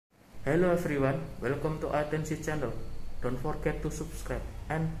Hello everyone, welcome to Aoitenshi channel. Don't forget to subscribe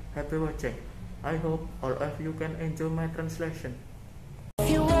and happy watching. I hope all of you can enjoy my translation. If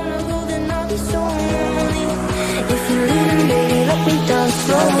you wanna go, then I'll be so lonely. If you're leaving, baby, let me down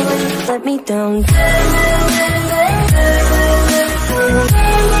slowly. Let me down.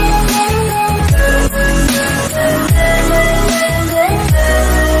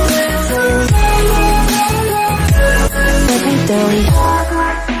 Let me down.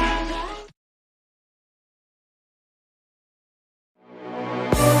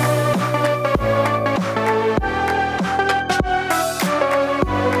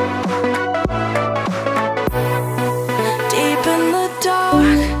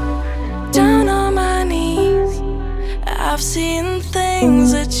 I've seen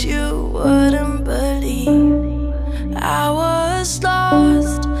things that you wouldn't believe. I was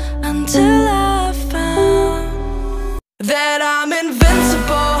lost until I found that I'm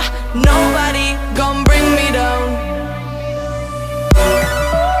invincible. Nobody gon' bring me down.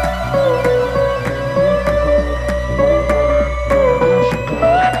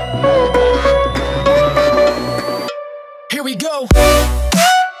 Here we go.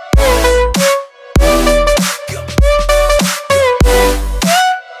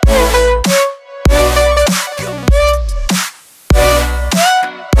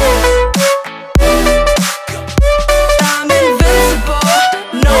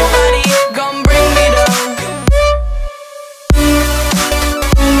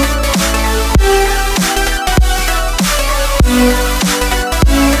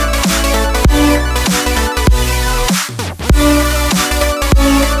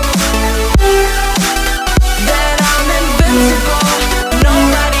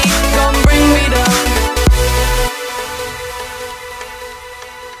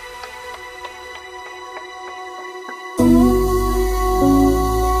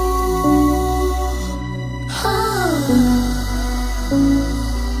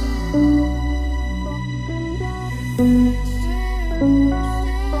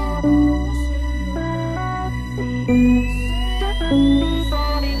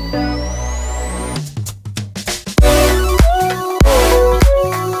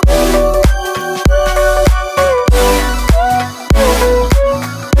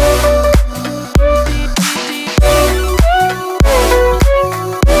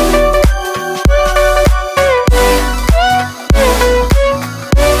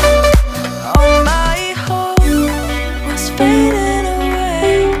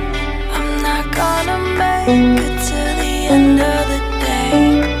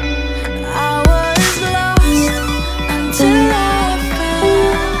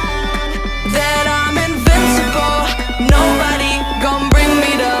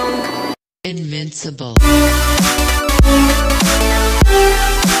 Invincible.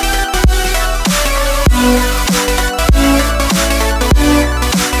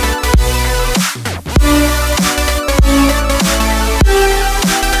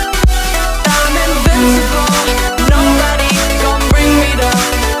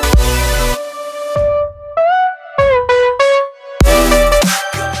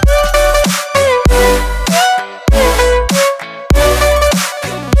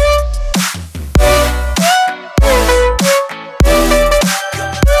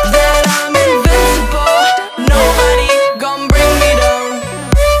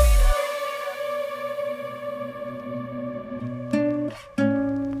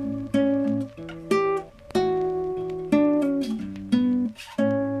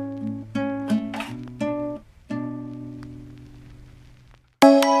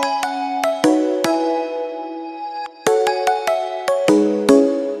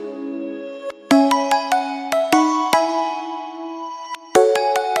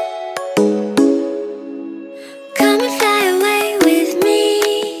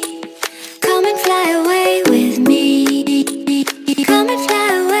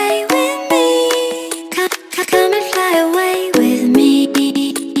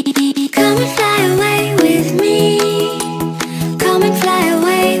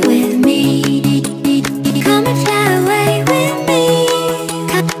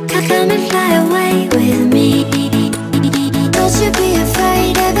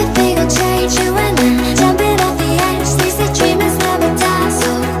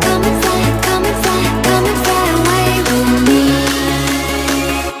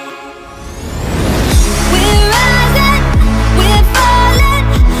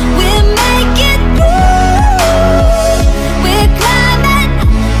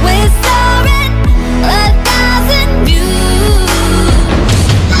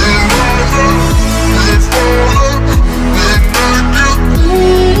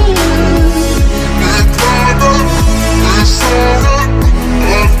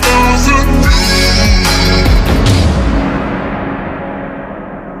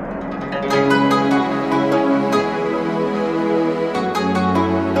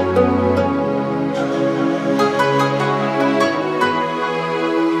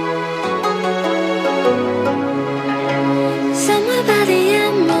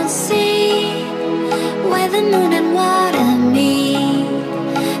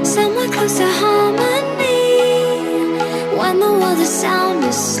 sound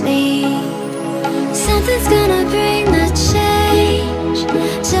asleep. Something's gonna bring the change.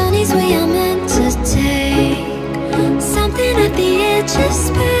 Journeys we are meant to take. Something at the edge of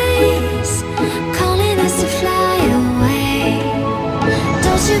space, calling us to fly away.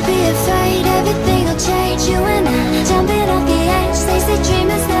 Don't you be afraid, everything will change. You and I, jumping off the edge. They say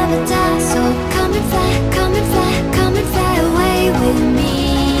dreamers never die. So come and fly, come and fly, come and fly away with me.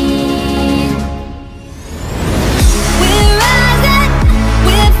 We're rising,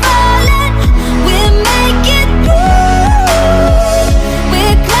 we're falling, we're making through.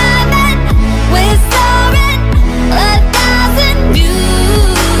 We're climbing, we're soaring, 1,000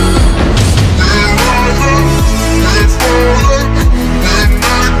 views. We're rising, we're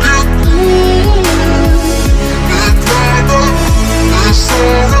falling, we're making through. We're climbing, we're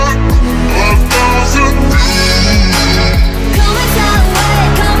soaring, 1,000 views. Come and fly away,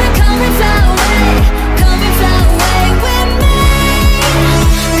 come and fly away, come and fly away with me.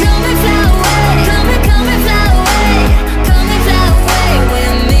 Come and fly away, come and fly away, come and fly away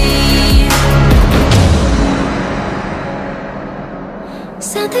with me.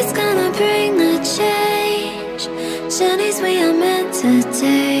 Something's gonna bring the change. Journeys we are meant to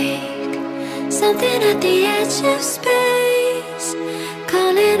take. Something at the edge of space,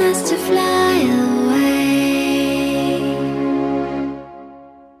 calling us to fly away.